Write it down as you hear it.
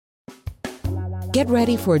Get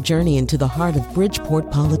ready for a journey into the heart of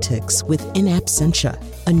Bridgeport politics with In Absentia,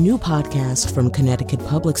 a new podcast from Connecticut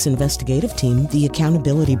Public's investigative team, The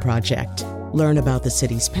Accountability Project. Learn about the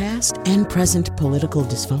city's past and present political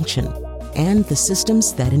dysfunction and the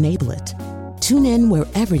systems that enable it. Tune in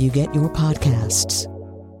wherever you get your podcasts.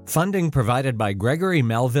 Funding provided by Gregory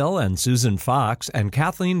Melville and Susan Fox and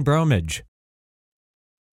Kathleen Bromage.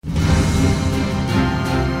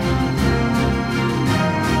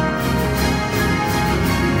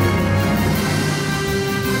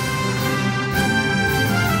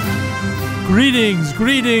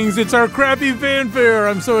 Greetings, it's our crappy fanfare.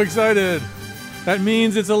 I'm so excited. That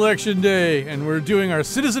means it's election day, and we're doing our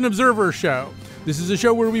Citizen Observer show. This is a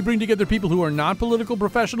show where we bring together people who are not political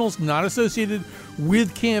professionals, not associated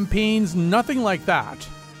with campaigns, nothing like that.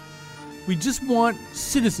 We just want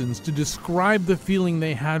citizens to describe the feeling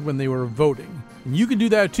they had when they were voting. And you can do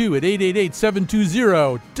that too at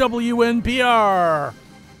 888-720-WNPR.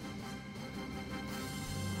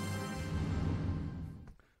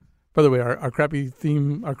 By the way, our crappy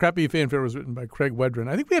fanfare was written by Craig Wedren.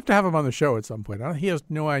 I think we have to have him on the show at some point. He has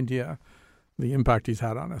no idea the impact he's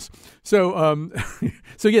had on us. So,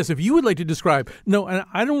 so yes, if you would like to describe, and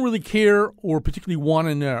I don't really care or particularly want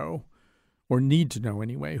to know, or need to know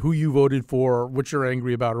anyway, who you voted for, or what you're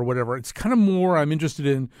angry about, or whatever. It's kind of more I'm interested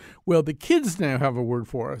in, well, the kids now have a word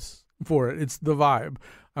for it. It's the vibe.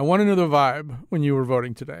 I want to know the vibe when you were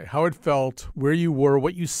voting today, how it felt, where you were,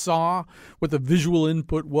 what you saw, what the visual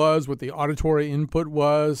input was, what the auditory input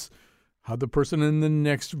was, how the person in the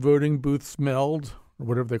next voting booth smelled, or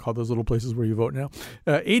whatever they call those little places where you vote now.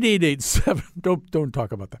 888-7, don't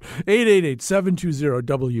talk about that.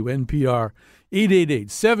 888-720-WNPR,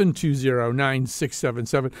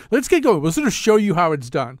 888-720-9677. Let's get going. We'll sort of show you how it's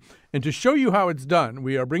done. And to show you how it's done,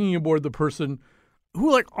 we are bringing aboard the person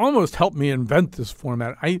who almost helped me invent this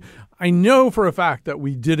format. I know for a fact that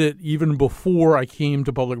we did it even before I came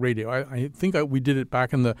to public radio. I think we did it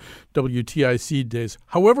back in the WTIC days.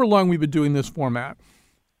 However long we've been doing this format,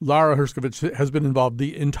 Lara Herskovich has been involved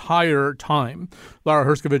the entire time. Lara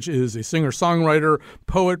Herskovich is a singer-songwriter,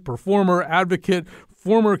 poet, performer, advocate,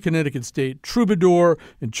 former Connecticut State troubadour,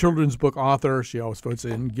 and children's book author. She always votes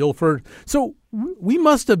in Guilford. So we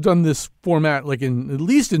must have done this format at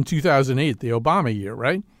least in 2008, the Obama year,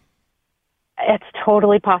 right? It's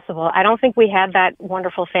totally possible. I don't think we had that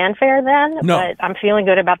wonderful fanfare then, but I'm feeling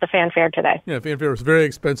good about the fanfare today. Yeah, fanfare was very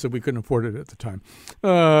expensive. We couldn't afford it at the time.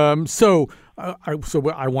 So I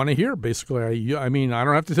want to hear, basically. I mean, I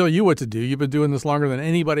don't have to tell you what to do. You've been doing this longer than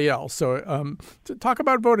anybody else. So talk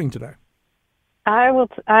about voting today. I would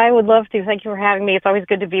love to. Thank you for having me. It's always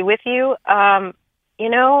good to be with you.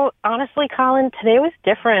 Honestly, Colin, today was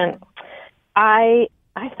different. I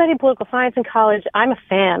studied political science in college. I'm a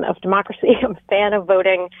fan of democracy. I'm a fan of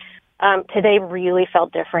voting. Today really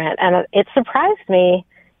felt different, and it surprised me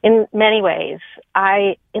in many ways.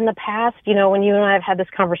 In the past, when you and I have had this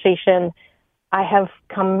conversation, I have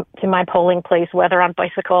come to my polling place, whether on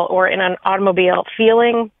bicycle or in an automobile,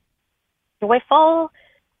 feeling joyful,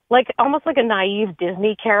 almost like a naive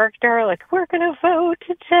Disney character, we're going to vote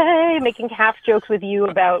today, making half jokes with you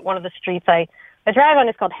about one of the streets I drive on.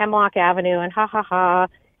 It's called Hemlock Avenue, and ha, ha, ha.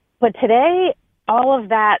 But today, all of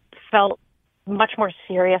that felt much more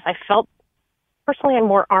serious. I felt, personally, I'm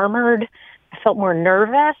more armored. I felt more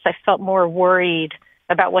nervous. I felt more worried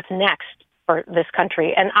about what's next for this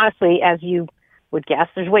country. And honestly, as you would guess,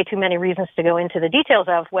 there's way too many reasons to go into the details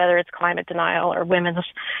of whether it's climate denial or women's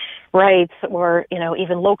rights or,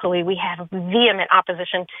 even locally, we have vehement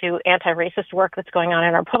opposition to anti-racist work that's going on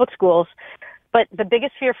in our public schools. But the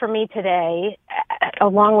biggest fear for me today,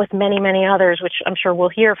 along with many, many others, which I'm sure we'll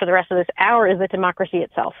hear for the rest of this hour, is that democracy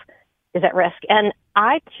itself is at risk. And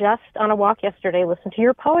I just, on a walk yesterday, listened to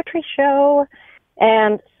your poetry show.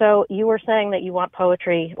 And so you were saying that you want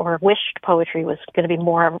poetry, or wished poetry was going to be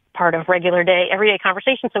more part of everyday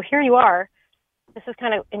conversation. So here you are. This is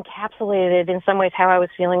kind of encapsulated in some ways how I was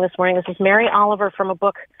feeling this morning. This is Mary Oliver from a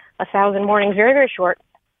book, 1,000 Mornings, very, very short.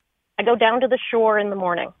 I go down to the shore in the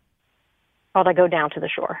morning. Called I Go Down to the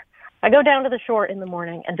Shore. I go down to the shore in the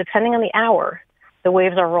morning, and depending on the hour, the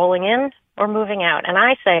waves are rolling in or moving out. And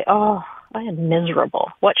I say, oh, I am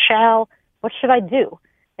miserable. What should I do?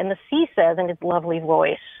 And the sea says in its lovely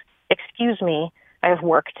voice, excuse me, I have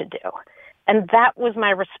work to do. And that was my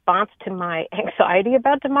response to my anxiety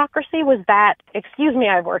about democracy, was that, excuse me,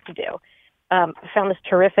 I have work to do. I found this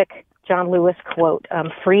terrific John Lewis quote,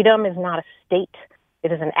 freedom is not a state,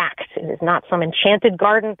 it is an act. It is not some enchanted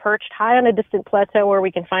garden perched high on a distant plateau where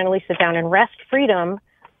we can finally sit down and rest. Freedom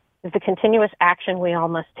is the continuous action we all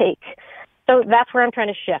must take. So that's where I'm trying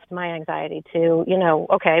to shift my anxiety to,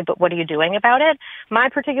 okay, but what are you doing about it? My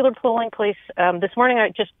particular polling place, this morning, I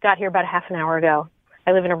just got here about half an hour ago.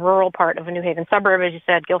 I live in a rural part of a New Haven suburb, as you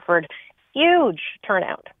said, Guilford. Huge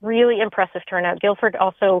turnout, really impressive turnout. Guilford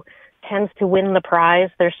also tends to win the prize.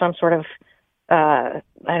 There's some sort of,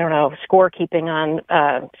 scorekeeping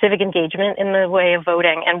on civic engagement in the way of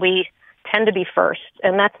voting, and we tend to be first,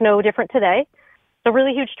 and that's no different today. So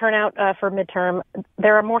really huge turnout for midterm.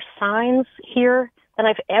 There are more signs here than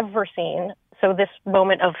I've ever seen. So this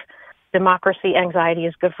moment of democracy anxiety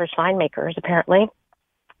is good for sign makers, apparently.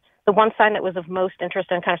 The one sign that was of most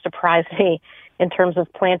interest and kind of surprised me in terms of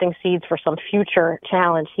planting seeds for some future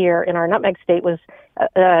challenge here in our Nutmeg State was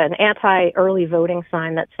an anti-early voting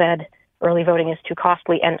sign that said, early voting is too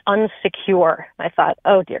costly and unsecure. I thought,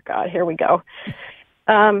 oh, dear God, here we go.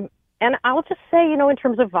 And I'll just say, in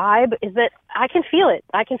terms of vibe, is that I can feel it.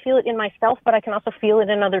 I can feel it in myself, but I can also feel it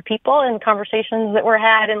in other people and conversations that were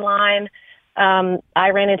had in line. I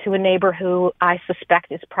ran into a neighbor who I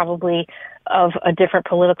suspect is probably of a different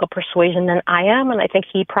political persuasion than I am, and I think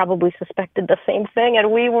he probably suspected the same thing.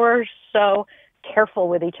 And we were so careful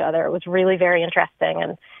with each other. It was really very interesting.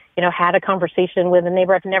 And, had a conversation with a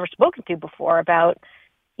neighbor I've never spoken to before about,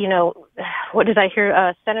 what did I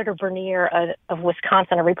hear? Senator Bernier of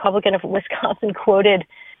Wisconsin, a Republican of Wisconsin, quoted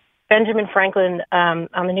Benjamin Franklin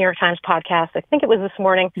on the New York Times podcast. I think it was this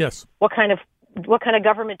morning. Yes. What kind of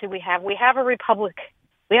government do we have? We have a republic.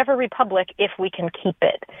 We have a republic if we can keep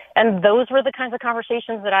it. And those were the kinds of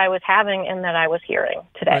conversations that I was having and that I was hearing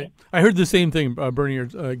today. Right. I heard the same thing, Bernier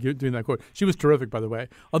doing that quote. She was terrific, by the way.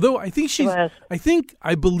 Although I think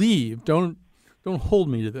I believe, don't hold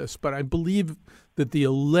me to this, but I believe that the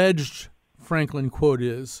alleged Franklin quote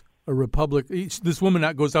is a republic. This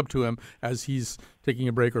woman goes up to him as he's taking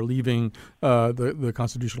a break or leaving the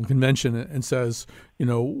Constitutional Convention and says,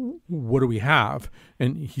 what do we have?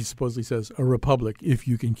 And he supposedly says, a republic if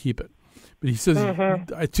you can keep it. But he says,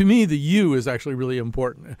 to me, the you is actually really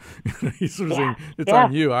important. He's sort of saying, it's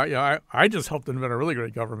on you. I just helped invent a really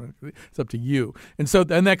great government. It's up to you. And so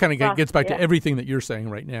then that kind of gets back to everything that you're saying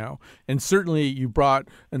right now. And certainly you brought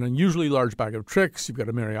an unusually large bag of tricks. You've got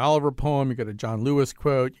a Mary Oliver poem. You've got a John Lewis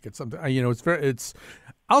quote. You get something,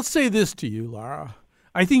 I'll say this to you, Lara.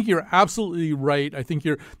 I think you're absolutely right. I think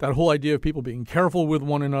that whole idea of people being careful with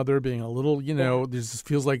one another, being a little, this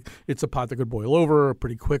feels like it's a pot that could boil over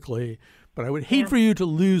pretty quickly. But I would hate for you to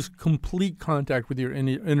lose complete contact with your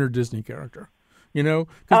inner Disney character,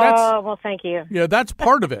 well, thank you. Yeah, that's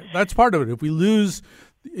part of it. That's part of it.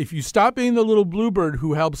 If you stop being the little bluebird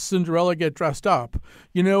who helps Cinderella get dressed up,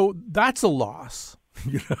 that's a loss.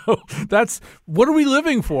 That's what are we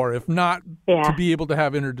living for if not to be able to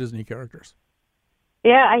have inner Disney characters?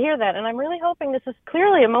 Yeah, I hear that. And I'm really hoping this is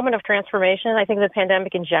clearly a moment of transformation. I think the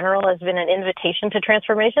pandemic in general has been an invitation to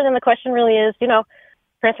transformation. And the question really is,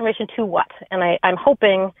 transformation to what? And I'm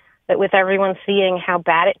hoping that with everyone seeing how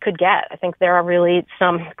bad it could get, I think there are really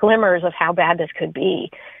some glimmers of how bad this could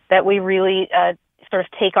be, that we really sort of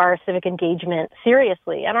take our civic engagement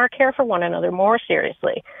seriously and our care for one another more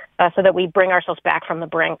seriously so that we bring ourselves back from the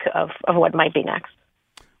brink of what might be next.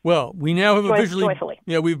 Well, we now have joyfully.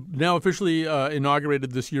 We've now officially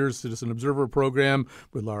inaugurated this year's Citizen Observer program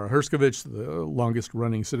with Lara Herskovich, the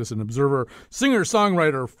longest-running Citizen Observer,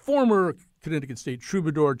 singer-songwriter, former Connecticut State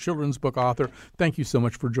troubadour, children's book author. Thank you so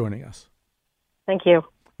much for joining us. Thank you.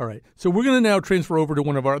 All right. So we're going to now transfer over to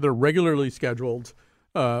one of our other regularly scheduled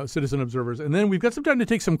Citizen Observers. And then we've got some time to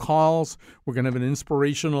take some calls. We're going to have an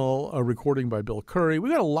inspirational recording by Bill Curry.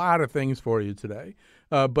 We've got a lot of things for you today.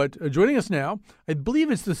 But joining us now, I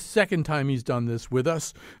believe it's the second time he's done this with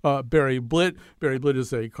us, Barry Blitt. Barry Blitt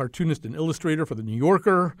is a cartoonist and illustrator for The New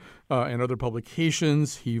Yorker and other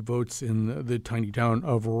publications. He votes in the tiny town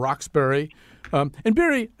of Roxbury. And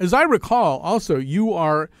Barry, as I recall, also, you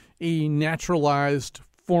are a naturalized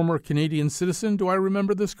former Canadian citizen. Do I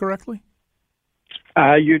remember this correctly?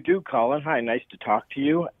 You do, Colin. Hi, nice to talk to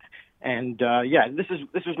you. And this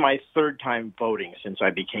is my third time voting since I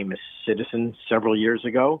became a citizen several years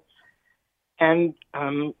ago. And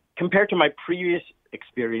compared to my previous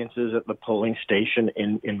experiences at the polling station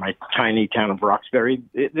in my tiny town of Roxbury,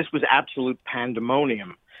 this was absolute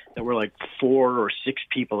pandemonium. There were like 4 or 6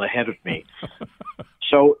 people ahead of me.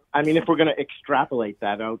 So, I mean, if we're going to extrapolate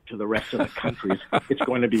that out to the rest of the country, it's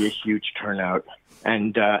going to be a huge turnout.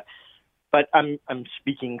 And but I'm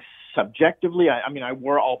speaking subjectively. I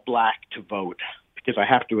wore all black to vote because I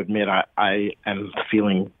have to admit I am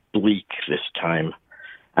feeling bleak this time.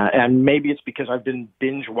 And maybe it's because I've been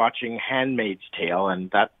binge watching Handmaid's Tale, and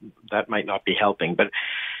that might not be helping. But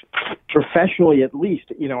professionally, at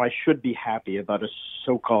least, I should be happy about a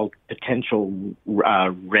so-called potential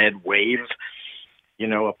red wave.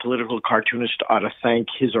 A political cartoonist ought to thank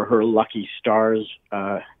his or her lucky stars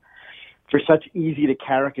for such easy to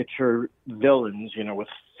caricature villains, with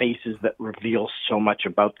faces that reveal so much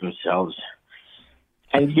about themselves.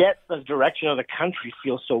 And yet the direction of the country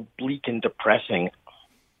feels so bleak and depressing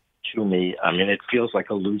to me. I mean, it feels like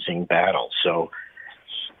a losing battle. So,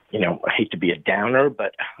 I hate to be a downer,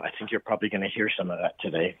 but I think you're probably going to hear some of that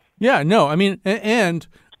today. Yeah, no, I mean, and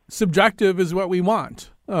subjective is what we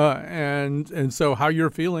want. And so how you're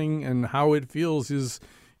feeling and how it feels is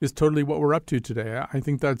totally what we're up to today. I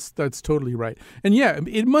think that's totally right. And yeah,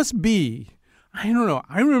 it must be, I don't know.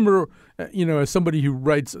 I remember, as somebody who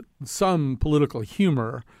writes some political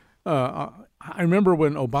humor, I remember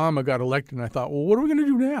when Obama got elected, and I thought, well, what are we going to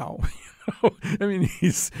do now? I mean,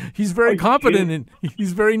 he's very competent, and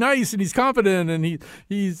he's very nice, and he's confident, and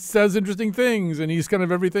he says interesting things, and he's kind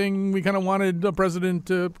of everything we kind of wanted a president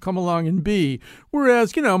to come along and be.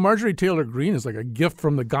 Whereas, Marjorie Taylor Greene is like a gift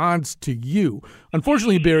from the gods to you.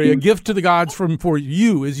 Unfortunately, Barry, a gift to the gods for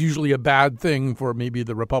you is usually a bad thing for maybe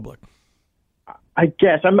the Republic. I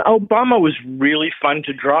guess. Obama was really fun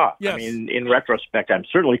to draw. Yes. I mean, in retrospect, I'm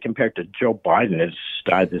certainly compared to Joe Biden.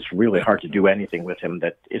 It's really hard to do anything with him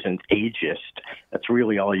that isn't ageist. That's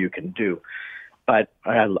really all you can do. But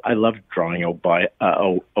I love drawing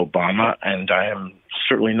Obama, and I am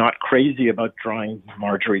certainly not crazy about drawing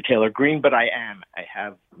Marjorie Taylor Greene, but I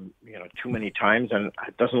have, too many times, and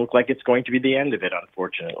it doesn't look like it's going to be the end of it,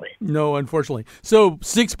 unfortunately. No, unfortunately. So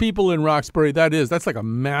 6 people in Roxbury, that's like a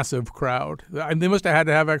massive crowd. And they must have had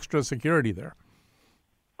to have extra security there.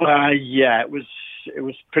 Yeah, it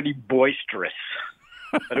was pretty boisterous.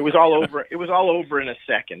 But it was all over. It was all over in a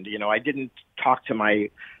second. I didn't talk to my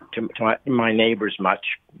neighbors much,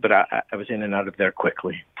 but I was in and out of there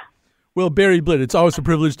quickly. Well, Barry Blitt, it's always a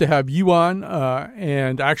privilege to have you on.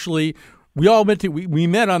 And actually, we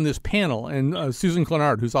met on this panel, and Susan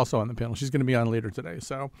Clenard, who's also on the panel, she's going to be on later today.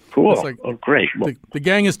 So cool. Great. Well, the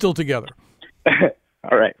gang is still together.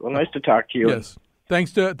 All right. Well, nice to talk to you. Yes.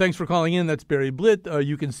 Thanks for calling in. That's Barry Blitt.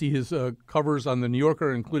 You can see his covers on The New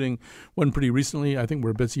Yorker, including one pretty recently, I think,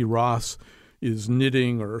 where Betsy Ross is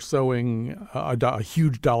knitting or sewing a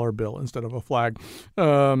huge dollar bill instead of a flag.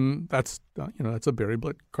 That's a Barry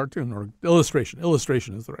Blitt cartoon or illustration.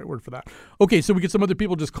 Illustration is the right word for that. Okay, so we get some other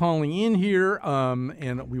people just calling in here,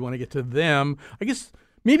 and we want to get to them. I guess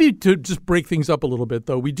maybe to just break things up a little bit,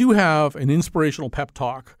 though, we do have an inspirational pep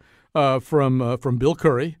talk from Bill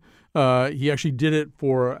Curry. He actually did it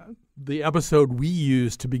for the episode we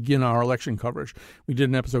used to begin our election coverage. We did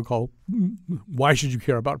an episode called Why Should You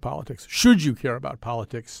Care About Politics? Should You Care About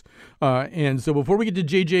Politics? And so before we get to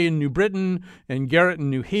JJ in New Britain and Garrett in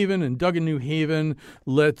New Haven and Doug in New Haven,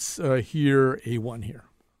 let's hear A1 here.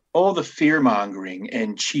 All the fear-mongering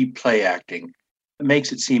and cheap play acting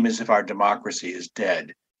makes it seem as if our democracy is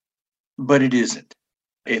dead, but it isn't.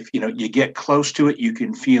 If you get close to it, you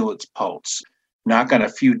can feel its pulse. Knock on a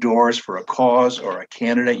few doors for a cause or a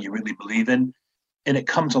candidate you really believe in, and it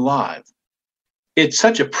comes alive. It's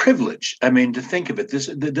such a privilege. I mean, to think of it,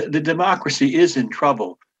 the democracy is in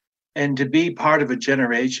trouble, and to be part of a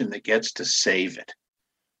generation that gets to save it.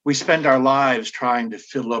 We spend our lives trying to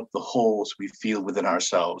fill up the holes we feel within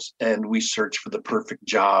ourselves, and we search for the perfect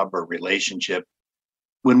job or relationship,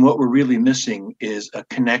 when what we're really missing is a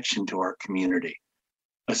connection to our community,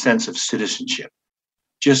 a sense of citizenship.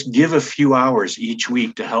 Just give a few hours each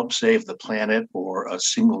week to help save the planet or a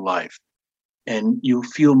single life, and you'll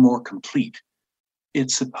feel more complete.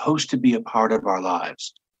 It's supposed to be a part of our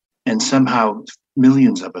lives, and somehow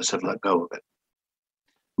millions of us have let go of it.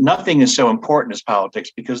 Nothing is so important as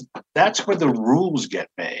politics because that's where the rules get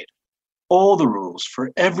made. All the rules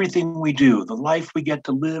for everything we do, the life we get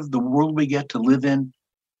to live, the world we get to live in,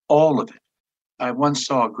 all of it. I once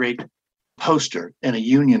saw a great poster in a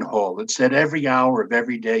union hall that said every hour of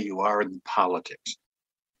every day you are in politics.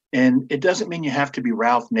 And it doesn't mean you have to be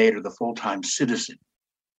Ralph Nader, the full-time citizen.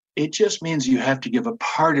 It just means you have to give a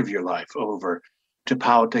part of your life over to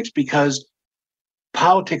politics because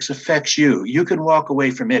politics affects you. You can walk away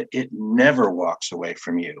from it. It never walks away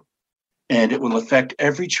from you. And it will affect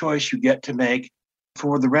every choice you get to make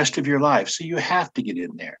for the rest of your life. So you have to get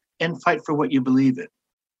in there and fight for what you believe in.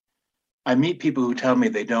 I meet people who tell me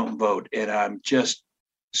they don't vote, and I'm just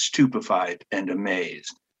stupefied and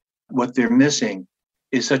amazed. What they're missing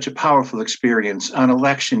is such a powerful experience. On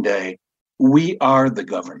election day, we are the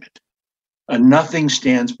government. Nothing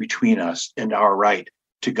stands between us and our right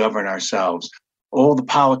to govern ourselves. All the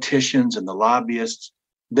politicians and the lobbyists,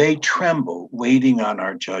 they tremble waiting on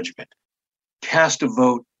our judgment. Cast a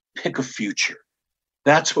vote pick a future.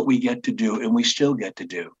 That's what we get to do, and we still get to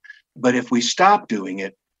do. But if we stop doing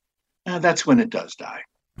it, that's when it does die.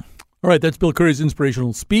 All right, that's Bill Curry's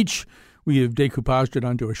inspirational speech. We have decoupaged it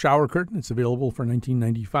onto a shower curtain. It's available for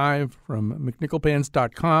 $19.95 from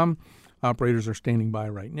McNicholPants.com. Operators are standing by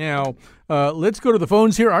right now. Let's go to the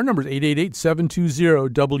phones here. Our number is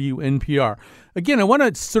 888-720-WNPR. Again, I want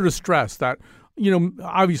to sort of stress that,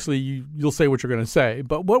 obviously you'll say what you're going to say,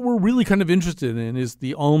 but what we're really kind of interested in is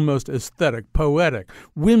the almost aesthetic, poetic,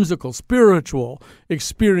 whimsical, spiritual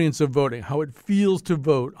experience of voting, how it feels to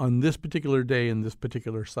vote on this particular day in this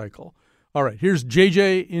particular cycle. All right, here's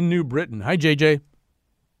JJ in New Britain. Hi, JJ.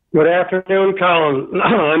 Good afternoon, Colin.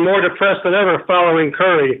 I'm more depressed than ever following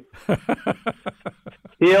Curry.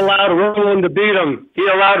 He allowed Rowland to beat him.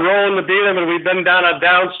 And we've been down a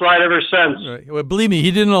downslide ever since. Right. Well, believe me,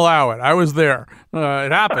 he didn't allow it. I was there.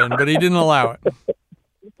 It happened, but he didn't allow it.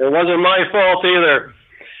 It wasn't my fault either.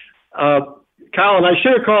 Colin, I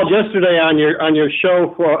should have called yesterday on your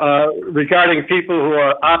show for regarding people who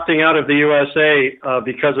are opting out of the USA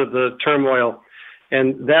because of the turmoil,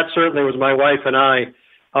 and that certainly was my wife and I.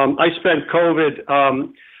 I spent COVID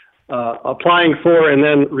applying for and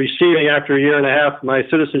then receiving after a year and a half my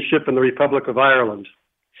citizenship in the Republic of Ireland.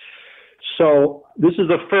 So this is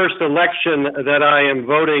the first election that I am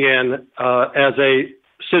voting in as a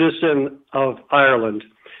citizen of Ireland,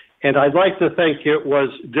 and I'd like to think it was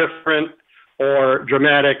different or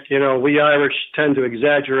dramatic. We Irish tend to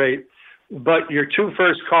exaggerate, but your two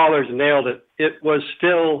first callers nailed it. It was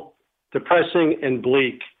still depressing and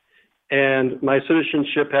bleak, and my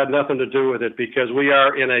citizenship had nothing to do with it because we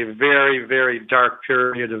are in a very, very dark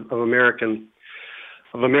period of American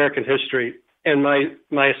history. And my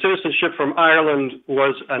citizenship from Ireland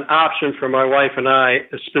was an option for my wife and I,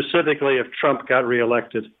 specifically if Trump got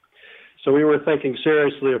reelected. So we were thinking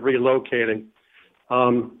seriously of relocating.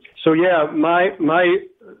 My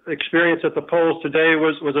experience at the polls today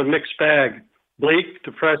was a mixed bag, bleak,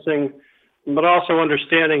 depressing, but also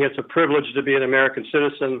understanding it's a privilege to be an American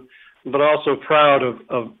citizen, but also proud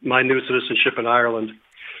of my new citizenship in Ireland,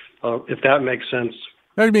 if that makes sense.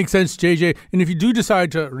 That makes sense, JJ. And if you do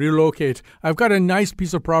decide to relocate, I've got a nice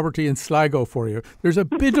piece of property in Sligo for you. There's a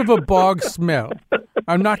bit of a bog smell.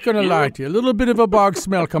 I'm not going to lie to you. A little bit of a bog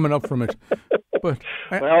smell coming up from it. But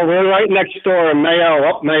we're right next door in Mayo,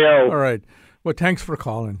 up Mayo. All right. Well, thanks for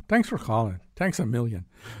calling. Thanks a million.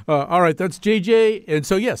 All right, that's JJ. And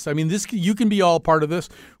so, yes, I mean, you can be all part of this.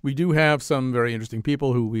 We do have some very interesting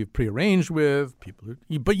people who we've prearranged with,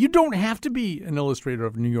 but you don't have to be an illustrator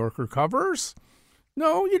of New Yorker covers.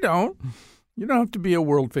 No, you don't. You don't have to be a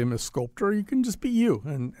world-famous sculptor. You can just be you,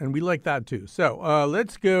 and we like that too. So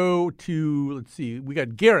let's go to, let's see, we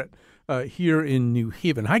got Garrett here in New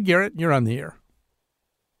Haven. Hi, Garrett. You're on the air.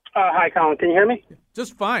 Hi, Colin. Can you hear me?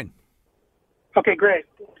 Just fine. Okay, great.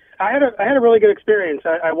 I had a really good experience.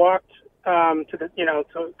 I walked to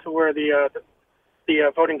where the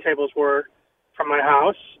voting tables were from my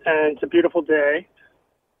house, and it's a beautiful day.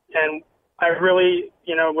 And I really,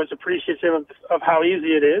 was appreciative of how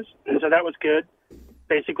easy it is, and so that was good.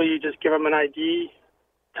 Basically, you just give them an ID,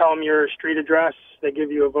 tell them your street address, they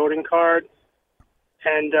give you a voting card,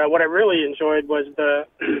 and what I really enjoyed was the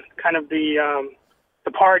kind of the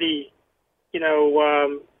party,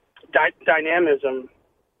 dynamism.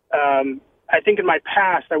 I think in my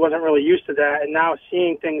past I wasn't really used to that, and now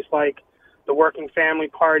seeing things like the Working Family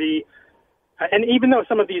Party, and even though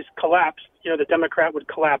some of these collapsed, the Democrat would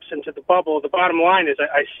collapse into the bubble, the bottom line is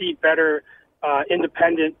I see better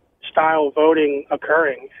independent style voting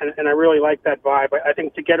occurring, and I really like that vibe. I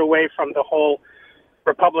think to get away from the whole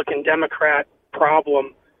Republican-Democrat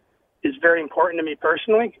problem is very important to me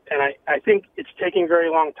personally, and I think it's taking a very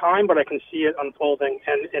long time, but I can see it unfolding,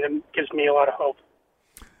 and it gives me a lot of hope.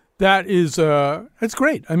 That is, that's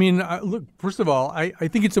great. I mean, look, first of all, I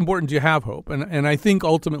think it's important to have hope. And I think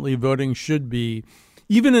ultimately voting should be,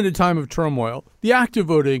 even in a time of turmoil, the act of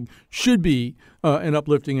voting should be an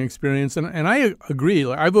uplifting experience. And I agree.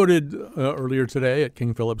 Like, I voted earlier today at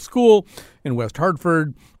King Philip School in West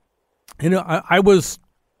Hartford. I was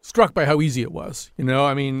struck by how easy it was.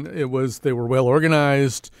 I mean, they were well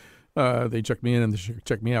organized. They checked me in and they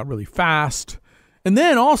checked me out really fast. And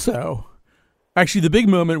then also, actually, the big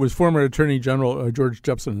moment was former Attorney General George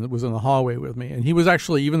Jepsen that was in the hallway with me. And he was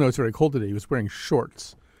actually, even though it's very cold today, he was wearing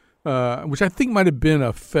shorts, which I think might have been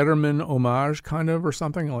a Fetterman homage kind of or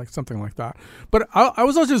something like that. But I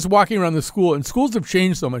was also just walking around the school, and schools have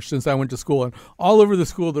changed so much since I went to school. And all over the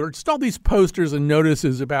school, there are just all these posters and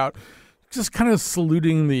notices about just kind of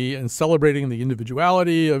saluting and celebrating the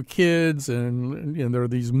individuality of kids, and there are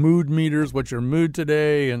these mood meters. What's your mood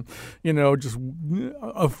today? And just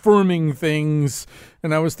affirming things.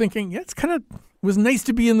 And I was thinking, it was nice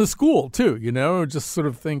to be in the school too. Just sort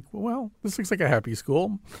of think, well, this looks like a happy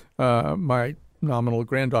school. My nominal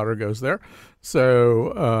granddaughter goes there,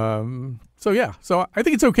 so I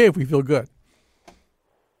think it's okay if we feel good.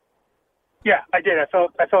 Yeah, I did. I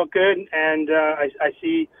felt good, and I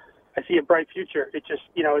see a bright future. It just,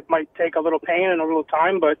 it might take a little pain and a little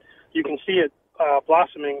time, but you can see it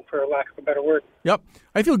blossoming, for lack of a better word. Yep.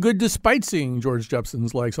 I feel good despite seeing George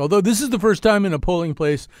Jepson's likes, although this is the first time in a polling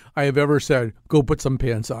place I have ever said, go put some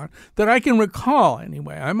pants on, that I can recall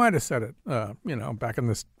anyway. I might have said it, back in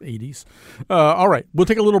the 80s. All right, we'll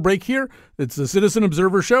take a little break here. It's the Citizen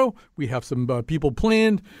Observer Show. We have some people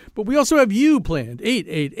planned, but we also have you planned.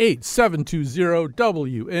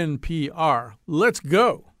 888-720-WNPR. Let's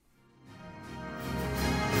go.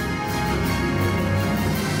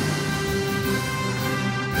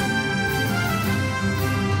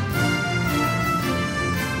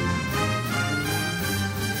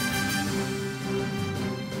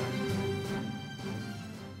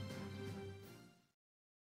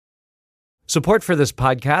 Support for this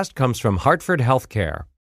podcast comes from Hartford Healthcare.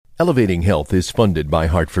 Elevating Health is funded by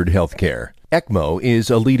Hartford Healthcare. ECMO is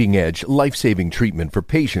a leading-edge, life-saving treatment for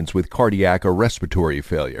patients with cardiac or respiratory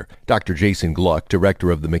failure. Dr. Jason Gluck,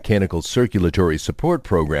 director of the Mechanical Circulatory Support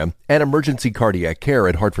Program and Emergency Cardiac Care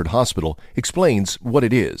at Hartford Hospital, explains what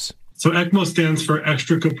it is. So ECMO stands for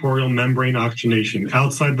extracorporeal membrane oxygenation,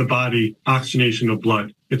 outside the body oxygenation of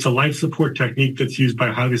blood. It's a life support technique that's used by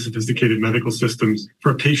highly sophisticated medical systems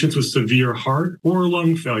for patients with severe heart or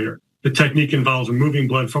lung failure. The technique involves removing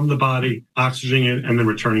blood from the body, oxygenating it, and then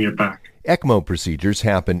returning it back. ECMO procedures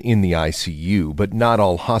happen in the ICU, but not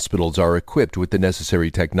all hospitals are equipped with the necessary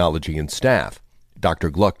technology and staff. Dr.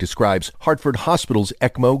 Gluck describes Hartford Hospital's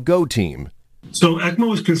ECMO Go team. So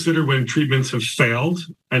ECMO is considered when treatments have failed.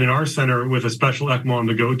 And in our center, with a special ECMO on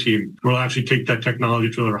the Go team, we'll actually take that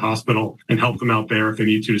technology to their hospital and help them out there if they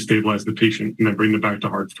need to stabilize the patient and then bring them back to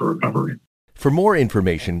Hartford for recovery. For more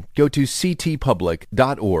information, go to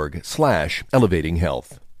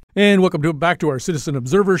ctpublic.org/elevatinghealth. And welcome back to our Citizen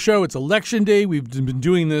Observer Show. It's Election Day. We've been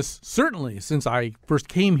doing this certainly since I first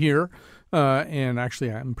came here. And actually,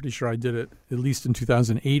 I'm pretty sure I did it at least in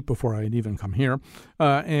 2008 before I had even come here.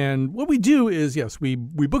 And what we do is, yes, we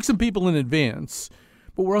book some people in advance,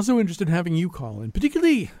 but we're also interested in having you call in.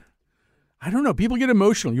 Particularly, I don't know, people get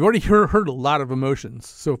emotional. You already heard a lot of emotions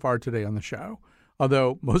so far today on the show,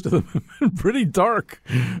 although most of them have been pretty dark.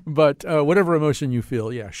 But whatever emotion you feel,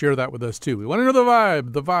 share that with us too. We want to know the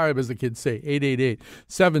vibe. The vibe, as the kids say,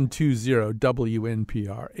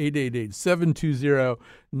 888-720-WNPR,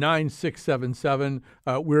 888-720-9677.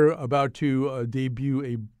 We're about to debut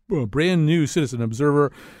a brand new Citizen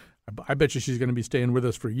Observer. I bet you she's going to be staying with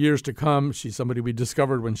us for years to come. She's somebody we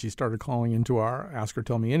discovered when she started calling into our Ask Her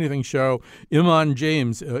Tell Me Anything show. Iman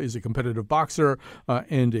James is a competitive boxer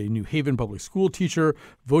and a New Haven public school teacher,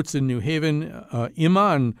 votes in New Haven.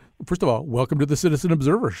 Iman, first of all, welcome to the Citizen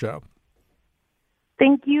Observer Show.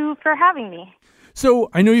 Thank you for having me. So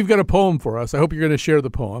I know you've got a poem for us. I hope you're going to share the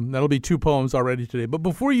poem. That'll be 2 poems already today. But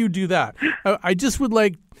before you do that, I just would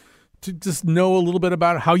like to just know a little bit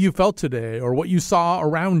about how you felt today, or what you saw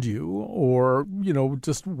around you, or,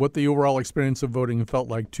 just what the overall experience of voting felt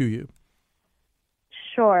like to you.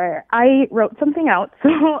 Sure. I wrote something out,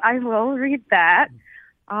 so I will read that.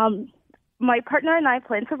 My partner and I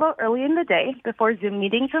plan to vote early in the day before Zoom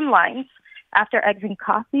meetings and lines. After eggs and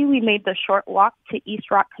coffee, we made the short walk to East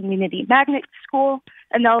Rock Community Magnet School,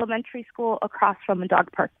 an elementary school across from a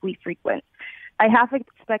dog park we frequent. I half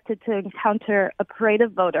expected to encounter a parade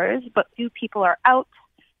of voters, but few people are out,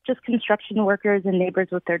 just construction workers and neighbors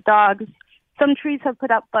with their dogs. Some trees have put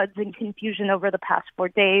out buds in confusion over the past 4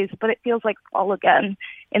 days, but it feels like fall again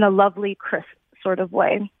in a lovely, crisp sort of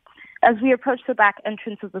way. As we approach the back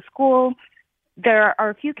entrance of the school, there are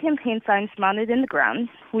a few campaign signs mounted in the ground.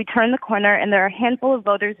 We turn the corner, and there are a handful of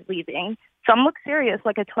voters leaving. Some look serious,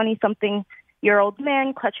 like a 20-something-year-old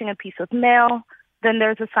man clutching a piece of mail. Then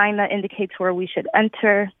there's a sign that indicates where we should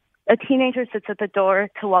enter. A teenager sits at the door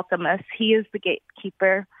to welcome us. He is the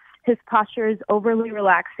gatekeeper. His posture is overly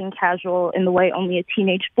relaxed and casual in the way only a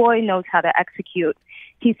teenage boy knows how to execute.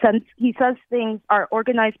 He says things are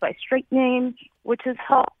organized by straight names, which is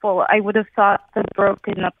helpful. I would have thought the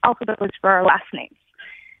broken up alphabet was for our last names.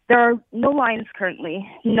 There are no lines currently,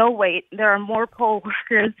 no wait. There are more poll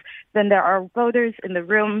workers than there are voters in the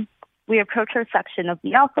room. We approach her section of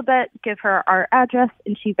the alphabet, give her our address,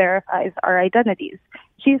 and she verifies our identities.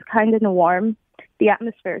 She's kind and warm. The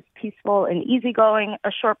atmosphere is peaceful and easygoing,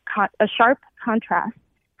 a sharp contrast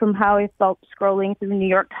from how I felt scrolling through the New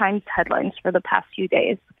York Times headlines for the past few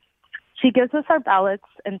days. She gives us our ballots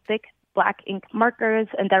and thick black ink markers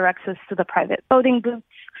and directs us to the private voting booths.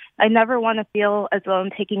 I never want to feel as though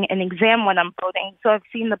I'm taking an exam when I'm voting, so I've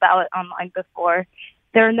seen the ballot online before.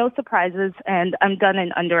 There are no surprises, and I'm done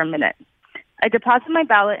in under a minute. I deposit my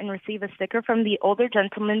ballot and receive a sticker from the older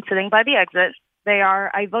gentleman sitting by the exit. They are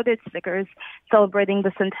I voted stickers celebrating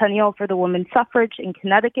the centennial for the women's suffrage in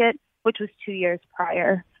Connecticut, which was 2 years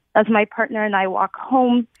prior. As my partner and I walk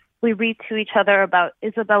home, we read to each other about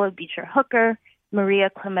Isabella Beecher Hooker, Maria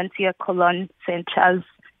Clemencia Colon Sanchez,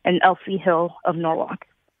 and Elsie Hill of Norwalk.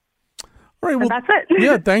 All right, well, and that's it.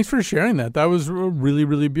 Yeah, thanks for sharing that. That was really,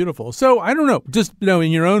 really beautiful. So I don't know, just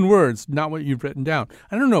in your own words, not what you've written down.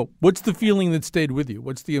 I don't know, what's the feeling that stayed with you?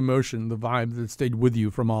 What's the emotion, the vibe that stayed with you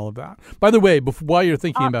from all of that? By the way, while you're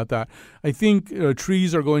thinking about that, I think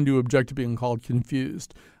trees are going to object to being called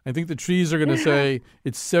confused. I think the trees are going to say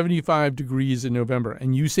it's 75 degrees in November,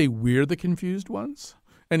 and you say we're the confused ones?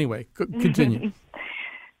 Anyway, continue.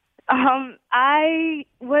 I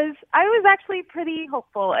was actually pretty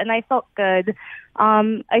hopeful, and I felt good.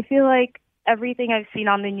 I feel like everything I've seen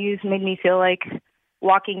on the news made me feel like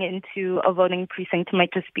walking into a voting precinct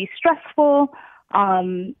might just be stressful,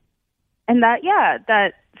 and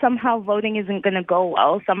that somehow voting isn't going to go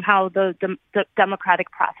well. Somehow the democratic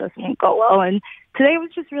process won't go well. And today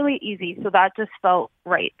was just really easy, so that just felt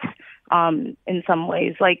right in some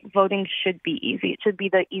ways. Like, voting should be easy. It should be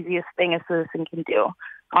the easiest thing a citizen can do.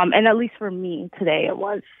 And at least for me today, it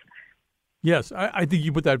was. Yes, I think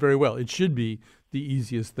you put that very well. It should be the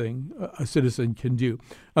easiest thing a citizen can do.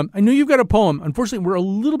 I know you've got a poem. Unfortunately, we're a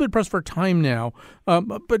little bit pressed for time now.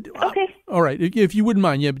 But okay. All right, if you wouldn't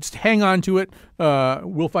mind, just hang on to it.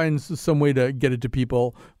 We'll find some way to get it to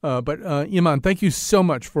people. But Iman, thank you so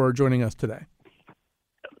much for joining us today.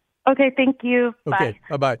 Okay, thank you. Okay,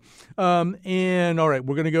 bye-bye. And all right,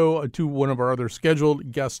 we're going to go to one of our other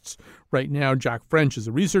scheduled guests right now. Jack French is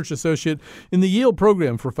a research associate in the Yale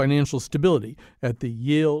Program for Financial Stability at the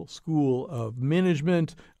Yale School of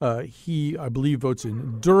Management. He, I believe, votes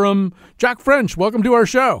in Durham. Jack French, welcome to our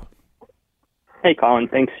show. Hey, Colin.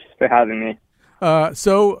 Thanks for having me.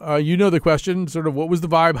 So you know the question, sort of what was the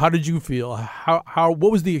vibe? How did you feel?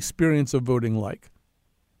 What was the experience of voting like?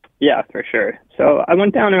 Yeah, for sure. So I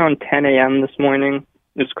went down around 10 a.m. this morning.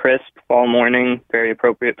 It was crisp, fall morning, very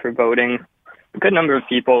appropriate for voting. A good number of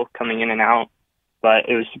people coming in and out, but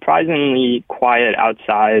it was surprisingly quiet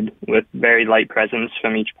outside with very light presence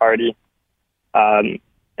from each party. And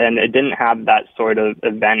it didn't have that sort of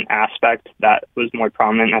event aspect that was more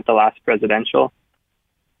prominent at the last presidential.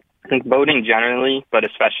 I think voting generally, but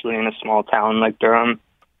especially in a small town like Durham,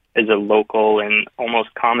 is a local and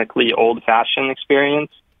almost comically old-fashioned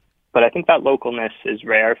experience. But I think that localness is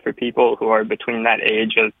rare for people who are between that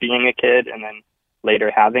age of being a kid and then later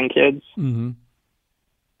having kids. Mm-hmm.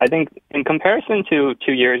 I think in comparison to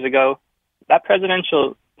 2 years ago, that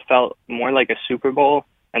presidential felt more like a Super Bowl,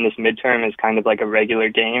 and this midterm is kind of like a regular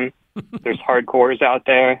game. There's hardcores out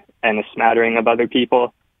there and a smattering of other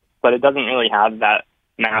people, but it doesn't really have that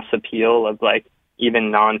mass appeal of like even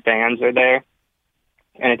non-fans are there.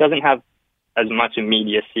 And it doesn't have as much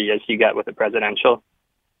immediacy as you get with a presidential.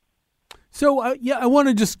 So, I want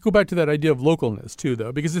to just go back to that idea of localness, too,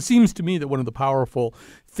 though, because it seems to me that one of the powerful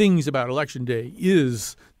things about Election Day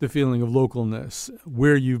is the feeling of localness,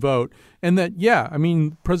 where you vote. And that,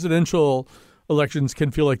 presidential elections can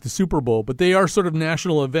feel like the Super Bowl, but they are sort of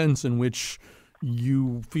national events in which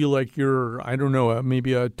you feel like you're,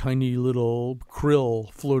 maybe a tiny little krill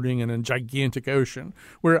floating in a gigantic ocean.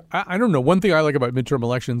 Where, I don't know, one thing I like about midterm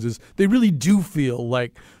elections is they really do feel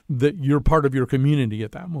like that you're part of your community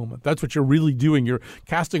at that moment. That's what you're really doing. You're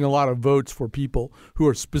casting a lot of votes for people who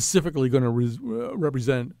are specifically going to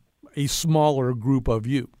represent a smaller group of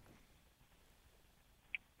you.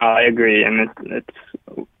 I agree, and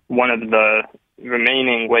it's one of the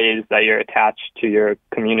remaining ways that you're attached to your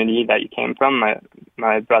community that you came from.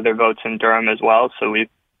 My brother votes in Durham as well, so we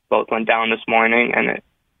both went down this morning, and it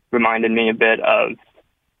reminded me a bit of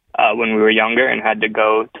when we were younger and had to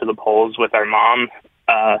go to the polls with our mom.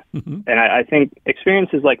 And I think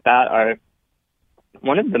experiences like that are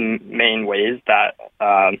one of the main ways that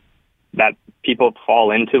that people fall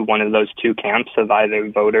into one of those two camps of either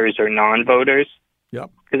voters or non-voters. Yep.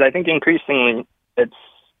 Because I think increasingly it's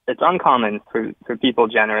uncommon for people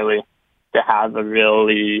generally to have a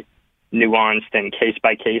really nuanced and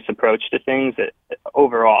case-by-case approach to things.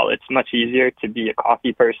 Overall, it's much easier to be a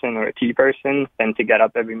coffee person or a tea person than to get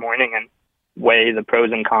up every morning and weigh the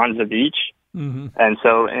pros and cons of each. Mm-hmm. And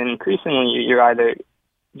so increasingly, you're either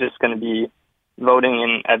just going to be voting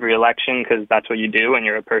in every election because that's what you do and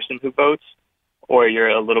you're a person who votes, or you're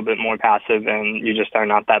a little bit more passive and you just are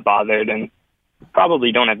not that bothered and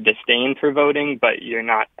probably don't have disdain for voting, but you're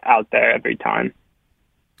not out there every time.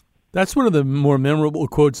 That's one of the more memorable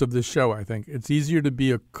quotes of this show, I think. It's easier to be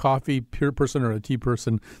a coffee person or a tea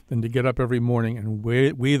person than to get up every morning and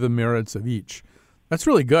weigh the merits of each. That's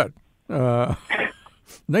really good.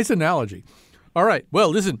 Nice analogy. All right. Well,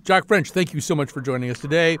 listen, Jack French, thank you so much for joining us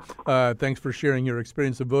today. Thanks for sharing your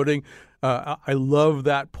experience of voting. I love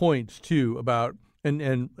that point, too, about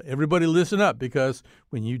and everybody listen up, because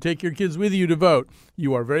when you take your kids with you to vote,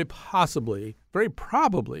 you are very probably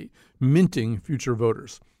minting future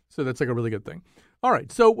voters. So that's like a really good thing. All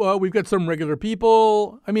right. So we've got some regular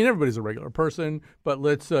people. I mean, everybody's a regular person, but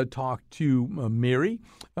let's talk to Mary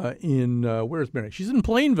where's Mary? She's in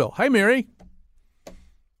Plainville. Hi, Mary.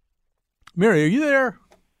 Mary, are you there?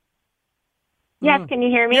 Yes. Can you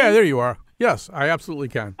hear me? Yeah, there you are. Yes, I absolutely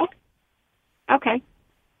can. Okay.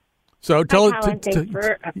 So tell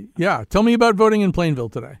me about voting in Plainville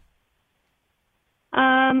today.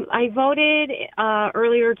 I voted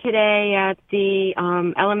earlier today at the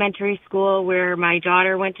elementary school where my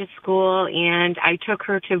daughter went to school, and I took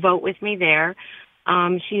her to vote with me there.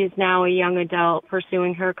 She is now a young adult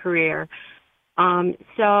pursuing her career.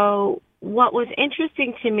 So what was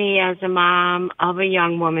interesting to me as a mom of a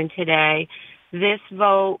young woman today, this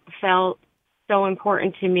vote felt so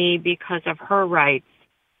important to me because of her rights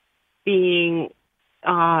being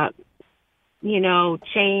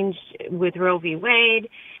changed with Roe v. Wade,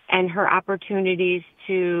 and her opportunities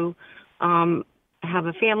to have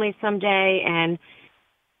a family someday. And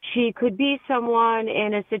she could be someone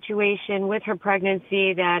in a situation with her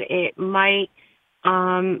pregnancy that it might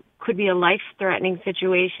could be a life-threatening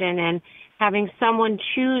situation, and having someone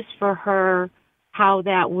choose for her how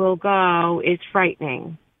that will go is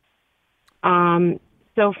frightening.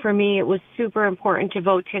 So for me, it was super important to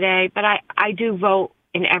vote today, but I do vote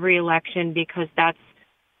in every election because that's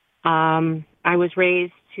I was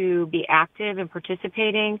raised to be active and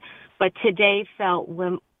participating, but today felt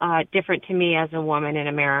different to me as a woman in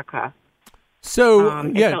America. So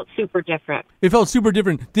it felt super different. It felt super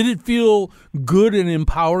different. Did it feel good and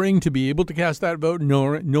empowering to be able to cast that vote,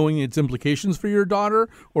 knowing its implications for your daughter,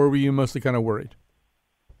 or were you mostly kind of worried?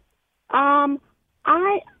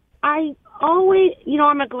 I always,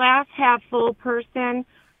 I'm a glass half full person.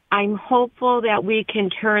 I'm hopeful that we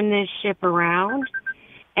can turn this ship around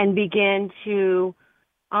and begin to,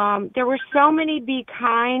 there were so many be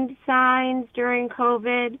kind signs during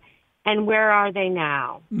COVID, and where are they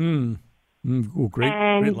now? Ooh, great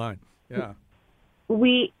line. Yeah.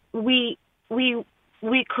 We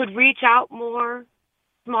could reach out more.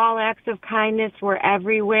 Small acts of kindness were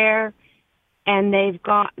everywhere, and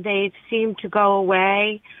they seem to go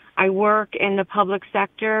away. I work in the public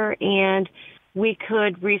sector, and we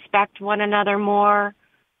could respect one another more.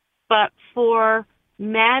 But for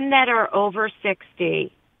men that are over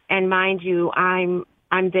 60, and mind you, I'm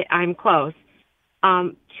close,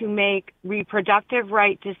 to make reproductive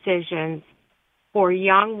right decisions for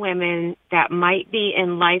young women that might be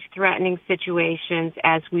in life-threatening situations,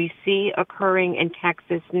 as we see occurring in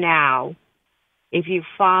Texas now, if you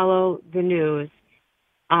follow the news,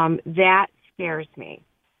 that scares me.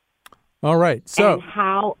 All right. So, and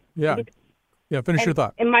how? Yeah. Finish your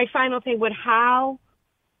thought. And my final thing would, how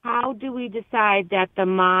do we decide that the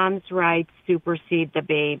mom's rights supersede the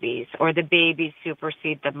baby's, or the babies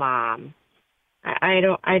supersede the mom? I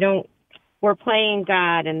don't. We're playing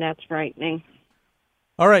God, and that's frightening.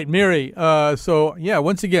 All right, Mary.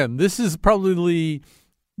 Once again, this is probably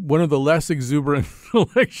one of the less exuberant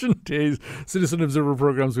election days citizen observer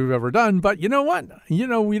programs we've ever done. But you know what?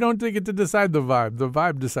 We don't get to decide the vibe. The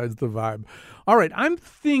vibe decides the vibe. All right, I'm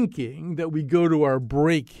thinking that we go to our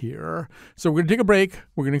break here. So we're going to take a break.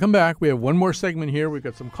 We're going to come back. We have one more segment here. We've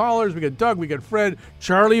got some callers. We got Doug. We got Fred.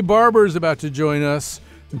 Charlie Barber is about to join us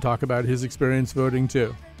and talk about his experience voting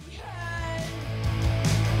too.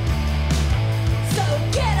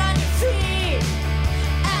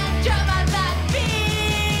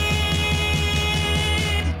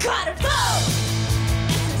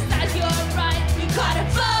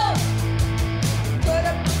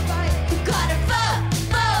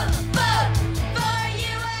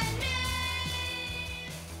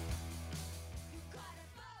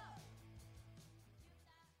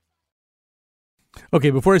 Okay,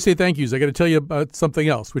 before I say thank yous, I got to tell you about something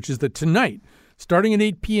else, which is that tonight, starting at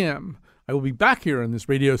 8 p.m., I will be back here in this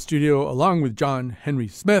radio studio along with John Henry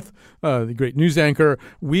Smith, the great news anchor.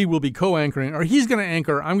 We will be co-anchoring, or he's going to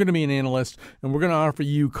anchor, I'm going to be an analyst, and we're going to offer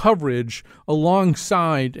you coverage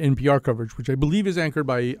alongside NPR coverage, which I believe is anchored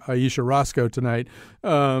by Aisha Roscoe tonight.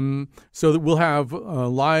 So that we'll have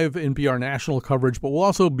live NPR national coverage, but we'll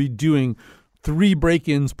also be doing 3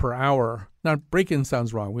 break-ins per hour. Now, break-in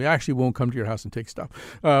sounds wrong. We actually won't come to your house and take stuff.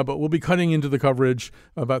 But we'll be cutting into the coverage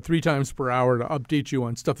about 3 times per hour to update you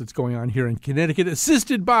on stuff that's going on here in Connecticut,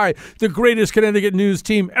 assisted by the greatest Connecticut news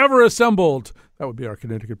team ever assembled. That would be our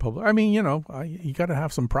Connecticut Public. I mean, you got to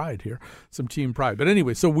have some pride here, some team pride. But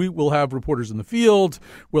anyway, so we will have reporters in the field.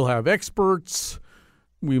 We'll have experts.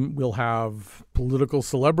 We will have political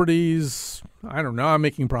celebrities. I don't know. I'm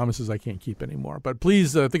making promises I can't keep anymore. But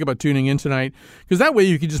please think about tuning in tonight, because that way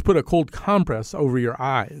you can just put a cold compress over your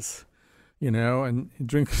eyes, and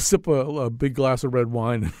sip a big glass of red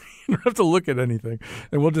wine. You don't have to look at anything,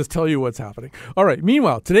 and we'll just tell you what's happening. All right.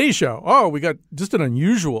 Meanwhile, today's show, we got just an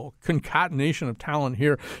unusual concatenation of talent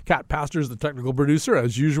here. Kat Pastor is the technical producer,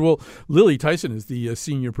 as usual. Lily Tyson is the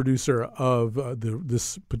senior producer of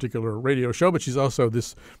this particular radio show, but she's also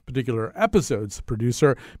this particular episode's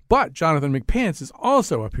producer. But Jonathan McPants is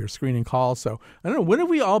also up here screening calls. So I don't know, when have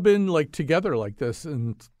we all been together like this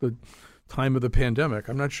in the time of the pandemic?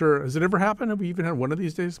 I'm not sure. Has it ever happened? Have we even had one of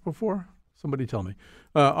these days before? Somebody tell me.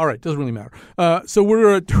 All right, doesn't really matter. So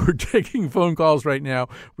we're taking phone calls right now.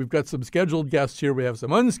 We've got some scheduled guests here. We have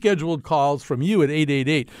some unscheduled calls from you at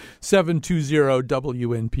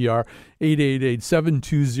 888-720-WNPR,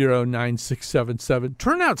 888-720-9677.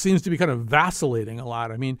 Turnout seems to be kind of vacillating a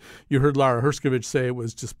lot. I mean, you heard Lara Herskovich say it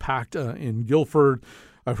was just packed in Guilford.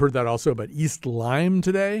 I've heard that also about East Lyme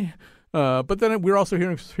today. But then we're also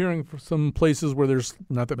hearing from some places where there's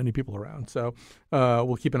not that many people around. So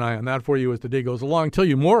we'll keep an eye on that for you as the day goes along. Tell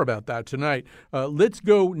you more about that tonight. Let's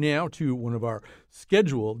go now to one of our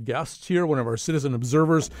scheduled guests here, one of our citizen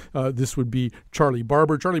observers. This would be Charlie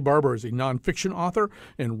Barber. Charlie Barber is a nonfiction author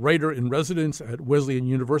and writer in residence at Wesleyan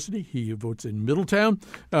University. He votes in Middletown.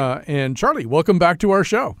 And Charlie, welcome back to our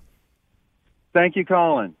show. Thank you,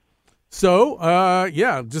 Colin. So,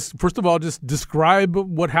 just first of all, just describe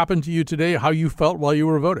what happened to you today, how you felt while you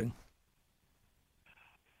were voting.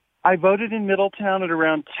 I voted in Middletown at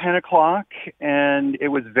around 10 o'clock, and it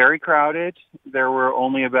was very crowded. There were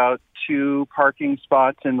only about 2 parking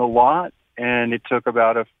spots in the lot, and it took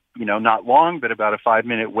about not long, but about a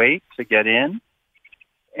 5-minute wait to get in.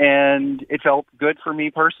 And it felt good for me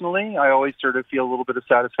personally. I always sort of feel a little bit of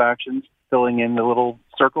satisfaction filling in the little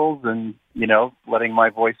circles and, letting my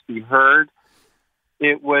voice be heard.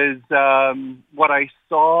 It was, what I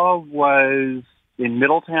saw was in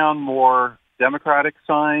Middletown more Democratic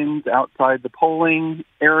signs outside the polling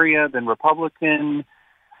area than Republican,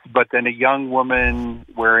 but then a young woman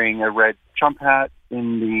wearing a red Trump hat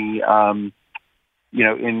in the,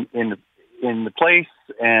 in the place,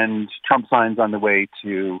 and Trump signs on the way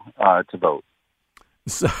to vote.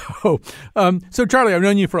 So Charlie, I've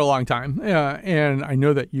known you for a long time, and I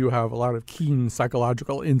know that you have a lot of keen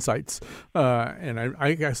psychological insights. And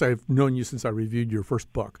I guess I've known you since I reviewed your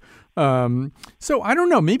first book. So I don't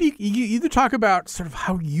know, maybe you either talk about sort of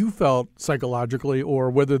how you felt psychologically, or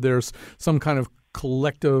whether there's some kind of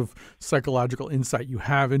collective psychological insight you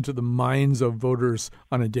have into the minds of voters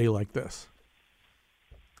on a day like this.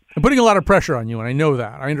 I'm putting a lot of pressure on you, and I know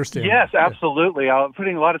that. I understand. Yes, absolutely. I'm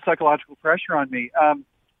putting a lot of psychological pressure on me.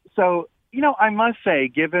 I must say,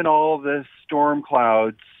 given all the storm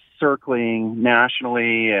clouds circling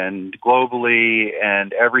nationally and globally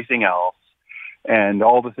and everything else, and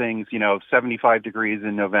all the things, 75 degrees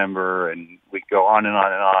in November, and we go on and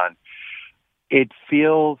on and on, it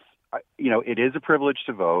feels, it is a privilege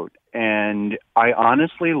to vote, and I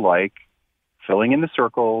honestly like filling in the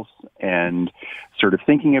circles and sort of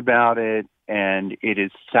thinking about it, and it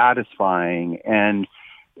is satisfying and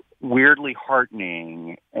weirdly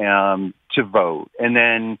heartening to vote. And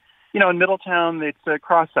then, in Middletown, it's a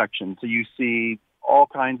cross-section, so you see all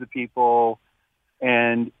kinds of people,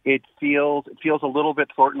 and it feels a little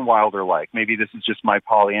bit Thornton Wilder-like. Maybe this is just my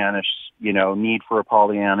Pollyannish, need for a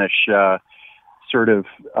Pollyannish sort of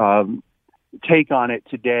take on it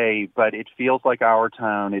today, but it feels like our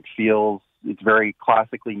town. It's very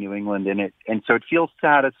classically New England in it. And so it feels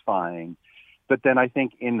satisfying. But then I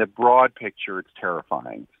think in the broad picture, it's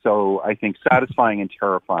terrifying. So I think satisfying and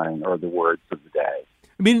terrifying are the words of the day.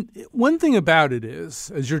 I mean, one thing about it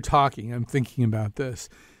is, as you're talking, I'm thinking about this.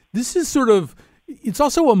 This is sort of, it's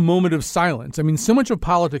also a moment of silence. I mean, so much of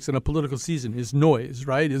politics in a political season is noise,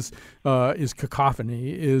 right? Is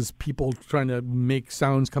cacophony, is people trying to make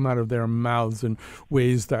sounds come out of their mouths in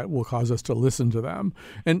ways that will cause us to listen to them.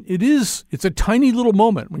 And it's a tiny little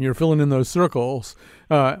moment when you're filling in those circles.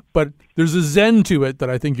 But there's a zen to it that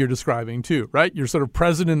I think you're describing too, right? You're sort of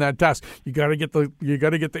present in that task. You got to get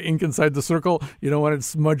the ink inside the circle. You don't want it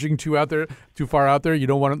smudging too far out there. You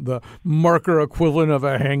don't want the marker equivalent of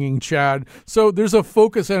a hanging chad. So there's a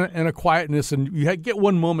focus and a quietness, and you get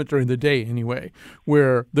one moment during the day anyway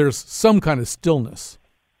where there's some kind of stillness.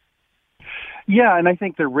 Yeah, and I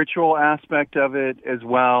think the ritual aspect of it as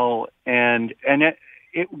well, and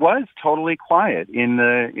it was totally quiet in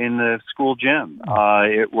the school gym.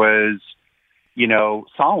 It was,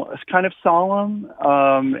 solemn. It's kind of solemn,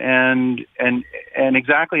 and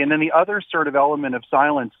exactly. And then the other sort of element of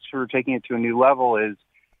silence, for taking it to a new level, is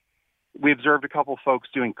we observed a couple folks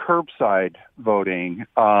doing curbside voting,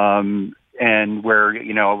 and where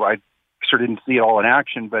I sort of didn't see it all in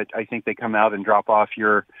action, but I think they come out and drop off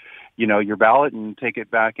your ballot and take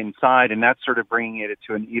it back inside, and that's sort of bringing it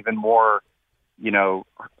to an even more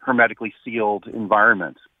hermetically sealed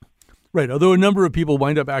environment. Right. Although a number of people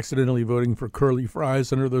wind up accidentally voting for curly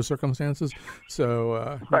fries under those circumstances.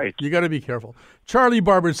 So right. You got to be careful. Charlie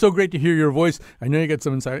Barber, it's so great to hear your voice. I know you got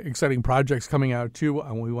some exciting projects coming out too.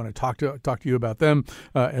 And we want to talk to you about them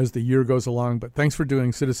as the year goes along. But thanks for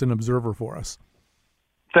doing Citizen Observer for us.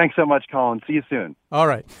 Thanks so much, Colin. See you soon. All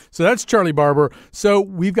right. So that's Charlie Barber. So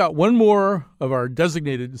we've got one more of our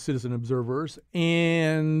designated Citizen Observers.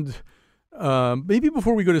 And maybe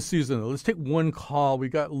before we go to Susan, let's take one call. We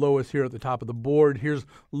got Lois here at the top of the board. Here's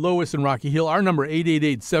Lois in Rocky Hill. Our number,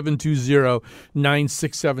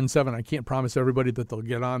 888-720-9677. I can't promise everybody that they'll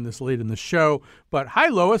get on this late in the show. But hi,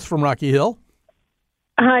 Lois from Rocky Hill.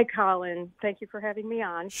 Hi, Colin. Thank you for having me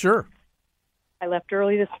on. Sure. I left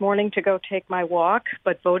early this morning to go take my walk,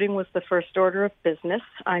 but voting was the first order of business.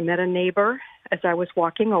 I met a neighbor as I was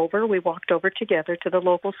walking over. We walked over together to the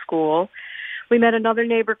local school. We met another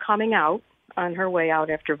neighbor coming out on her way out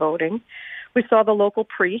after voting. We saw the local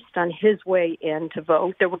priest on his way in to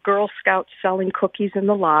vote. There were Girl Scouts selling cookies in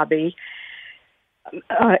the lobby.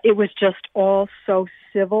 It was just all so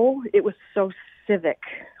civil. It was so civic,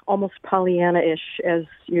 almost Pollyanna-ish, as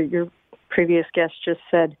your previous guest just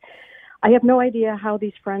said. I have no idea how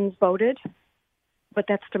these friends voted, but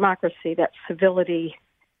that's democracy, that's civility,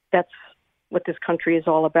 that's what this country is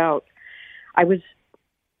all about. I was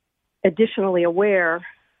additionally aware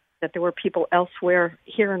that there were people elsewhere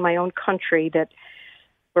here in my own country that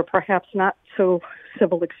were perhaps not so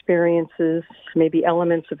civil experiences, maybe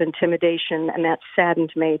elements of intimidation, and that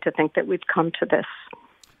saddened me to think that we've come to this.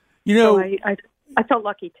 So I felt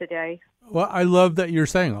lucky today. Well, I love that you're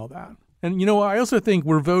saying all that. And, I also think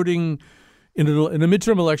we're voting in a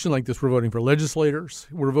midterm election like this. We're voting for legislators.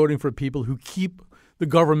 We're voting for people who keep the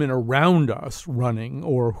government around us running,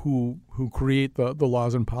 or who create the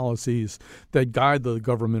laws and policies that guide the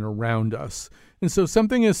government around us. And so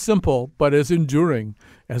something as simple but as enduring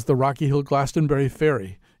as the Rocky Hill Glastonbury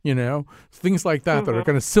Ferry, things like that that are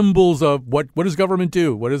kind of symbols of what does government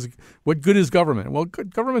do? What good is government? Well,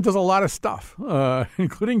 government does a lot of stuff,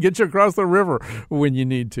 including get you across the river when you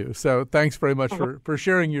need to. So thanks very much for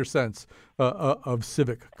sharing your sense of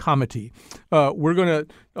civic comity. We're going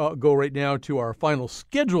to go right now to our final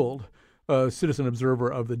scheduled Citizen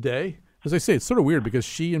Observer of the day. As I say, it's sort of weird because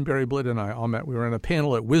she and Barry Blitt and I all met. We were in a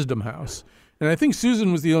panel at Wisdom House. And I think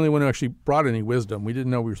Susan was the only one who actually brought any wisdom. We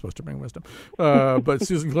didn't know we were supposed to bring wisdom. But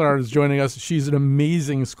Susan Clenard is joining us. She's an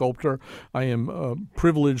amazing sculptor. I am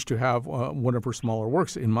privileged to have one of her smaller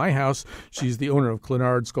works in my house. She's the owner of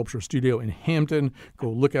Clenard Sculpture Studio in Hampton.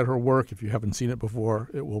 Go look at her work. If you haven't seen it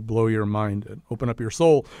before, it will blow your mind and open up your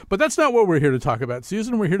soul. But that's not what we're here to talk about,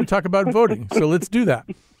 Susan. We're here to talk about voting. So let's do that.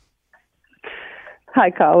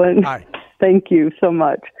 Hi, Colin. Hi. Thank you so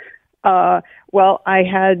much. Well, I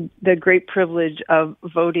had the great privilege of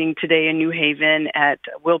voting today in New Haven at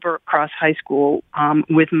Wilbur Cross High School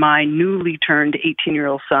with my newly turned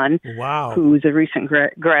 18-year-old son, wow, who's a recent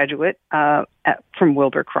graduate from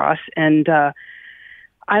Wilbur Cross. And I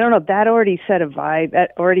don't know, that already set a vibe.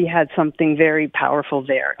 That already had something very powerful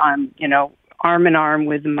there. I'm, arm in arm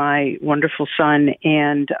with my wonderful son,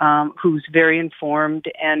 and who's very informed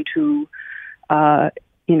and who,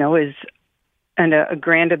 is and a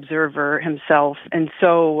grand observer himself. And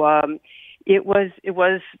so it was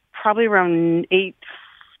probably around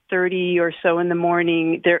 8:30 or so in the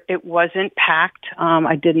morning. It wasn't packed.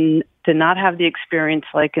 I did not have the experience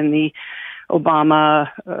like in the Obama,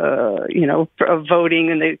 of voting,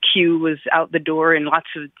 and the queue was out the door and lots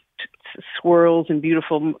of swirls and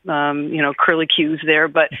beautiful, curlicues there.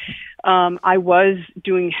 But I was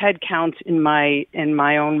doing head counts in my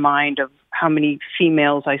own mind of how many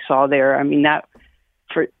females I saw there. I mean,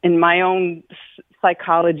 in my own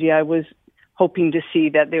psychology, I was hoping to see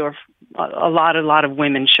that there were a lot of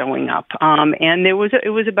women showing up. And it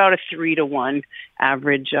was about a 3-to-1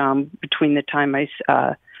 average between the time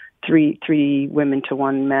three women to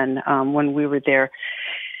 1 man when we were there.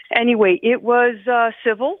 Anyway, it was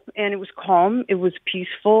civil and it was calm. It was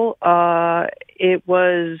peaceful. It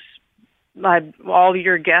was all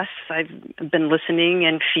your guests. I've been listening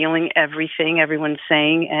and feeling everything everyone's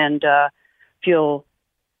saying, and feel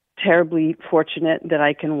terribly fortunate that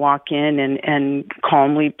I can walk in and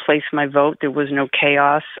calmly place my vote. There was no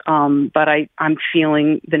chaos, but I'm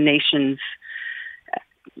feeling the nation.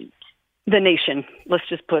 Let's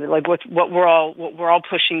just put it like what we're all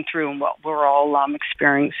pushing through and what we're all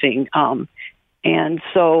experiencing. And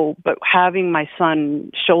so, but having my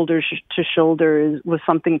son shoulder to shoulder was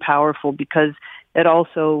something powerful, because it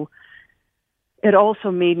also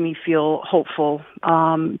made me feel hopeful,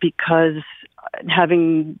 because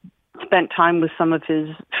having spent time with some of his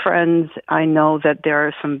friends, I know that there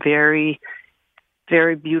are some very,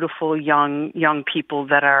 very beautiful young people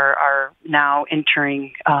that are now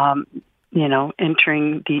entering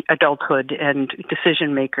the adulthood and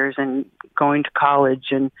decision makers and going to college.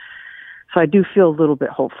 And so I do feel a little bit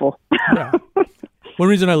hopeful. Yeah. One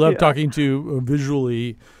reason I love talking to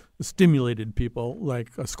visually stimulated people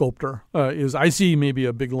like a sculptor is I see maybe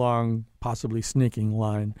a big, long, possibly snaking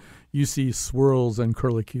line. You see swirls and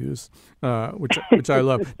curlicues, which I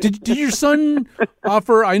love. Did your son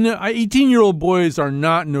offer? I know 18-year-old boys are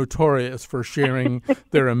not notorious for sharing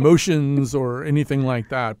their emotions or anything like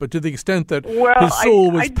that. But to the extent that his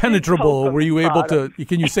soul was penetrable, were you able to?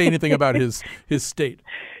 Can you say anything about his state?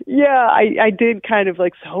 Yeah, I did kind of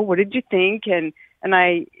like. So, what did you think? And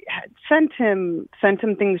I sent him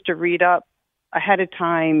things to read up ahead of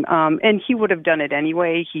time, and he would have done it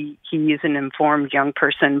anyway. He is an informed young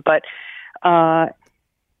person, but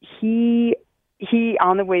he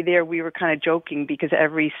on the way there, we were kind of joking because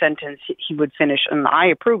every sentence he would finish, and I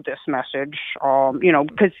approve this message,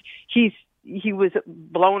 because he was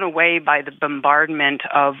blown away by the bombardment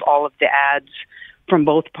of all of the ads from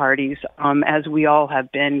both parties, as we all have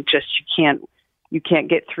been. Just you can't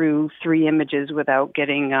get through 3 images without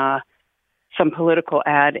getting some political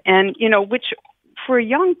ad, and which for a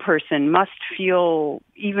young person must feel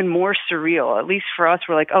even more surreal. At least for us,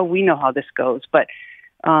 we're like, oh, we know how this goes, but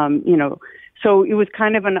so it was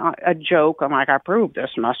kind of a joke. I'm like, I approve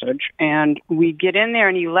this message, and we get in there,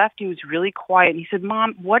 and he left. He was really quiet. And he said,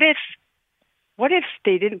 "Mom, what if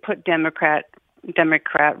they didn't put Democrat,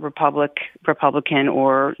 Republican,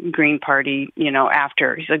 or Green Party,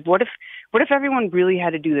 after?" He's like, what if everyone really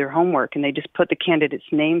had to do their homework and they just put the candidates'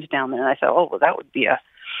 names down there? And I thought, oh, well, that would be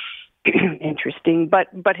interesting. But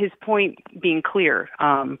his point being clear.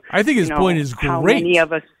 I think his point is great. How many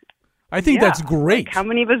of us? I think that's great. Like how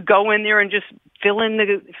many of us go in there and just fill in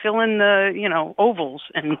the ovals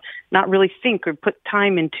and not really think or put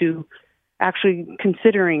time into actually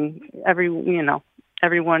considering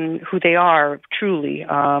everyone who they are truly.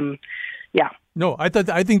 No, I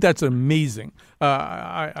think that's amazing.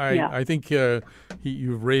 I think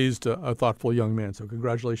you've raised a thoughtful young man, so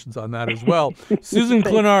congratulations on that as well. Susan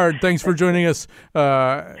Clenard, thanks for joining us.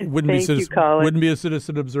 Wouldn't be a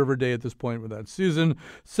Citizen Observer Day at this point without Susan.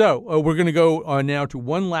 So we're going to go now to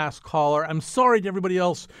one last caller. I'm sorry to everybody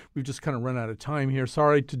else. We've just kind of run out of time here.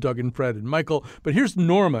 Sorry to Doug and Fred and Michael. But here's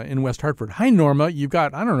Norma in West Hartford. Hi, Norma. You've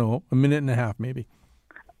got, I don't know, a minute and a half maybe.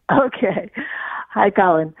 Okay. Hi,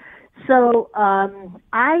 Colin. So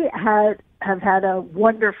I have had a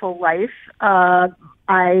wonderful life. At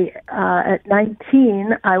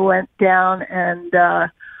 19, I went down and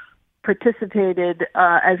participated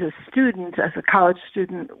as a college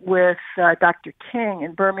student with Dr. King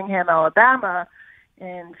in Birmingham, Alabama,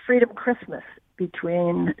 in Freedom Christmas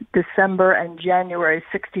between December and January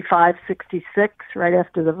 65, 66, right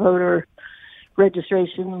after the voter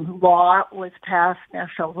registration law was passed,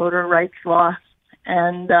 National Voter Rights Law.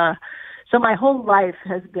 And so my whole life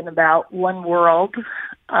has been about one world.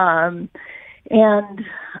 And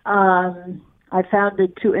I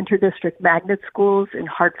founded 2 interdistrict magnet schools in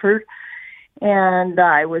Hartford. And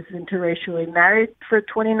I was interracially married for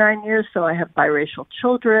 29 years, so I have biracial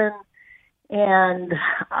children. And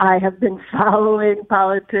I have been following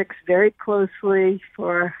politics very closely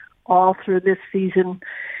for all through this season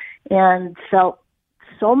and felt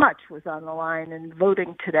so much was on the line in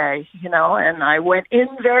voting today, and I went in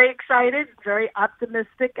very excited, very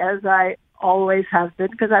optimistic, as I always have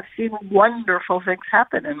been, because I've seen wonderful things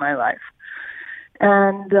happen in my life.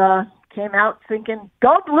 And came out thinking,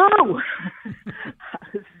 go Blue! I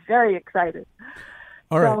was very excited.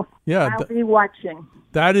 All right. So Yeah. I'll be watching.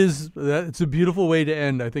 It's a beautiful way to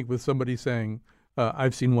end, I think, with somebody saying,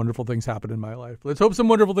 I've seen wonderful things happen in my life. Let's hope some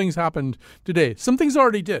wonderful things happened today. Some things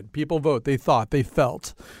already did. People vote. They thought. They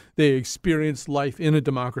felt. They experienced life in a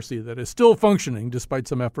democracy that is still functioning despite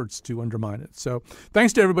some efforts to undermine it. So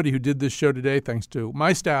thanks to everybody who did this show today. Thanks to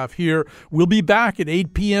my staff here. We'll be back at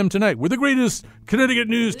 8 p.m. tonight. We're the greatest Connecticut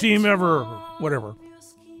news team ever. Whatever.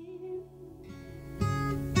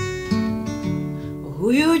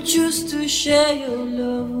 Who you choose to share your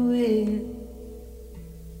love with.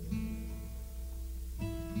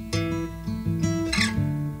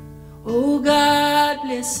 Oh, God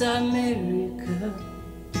bless America,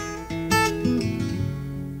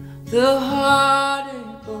 the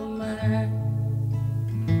heartache of mine.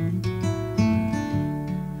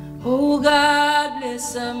 Oh, God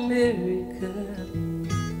bless America,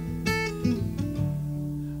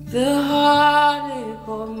 the heartache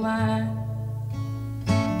of mine.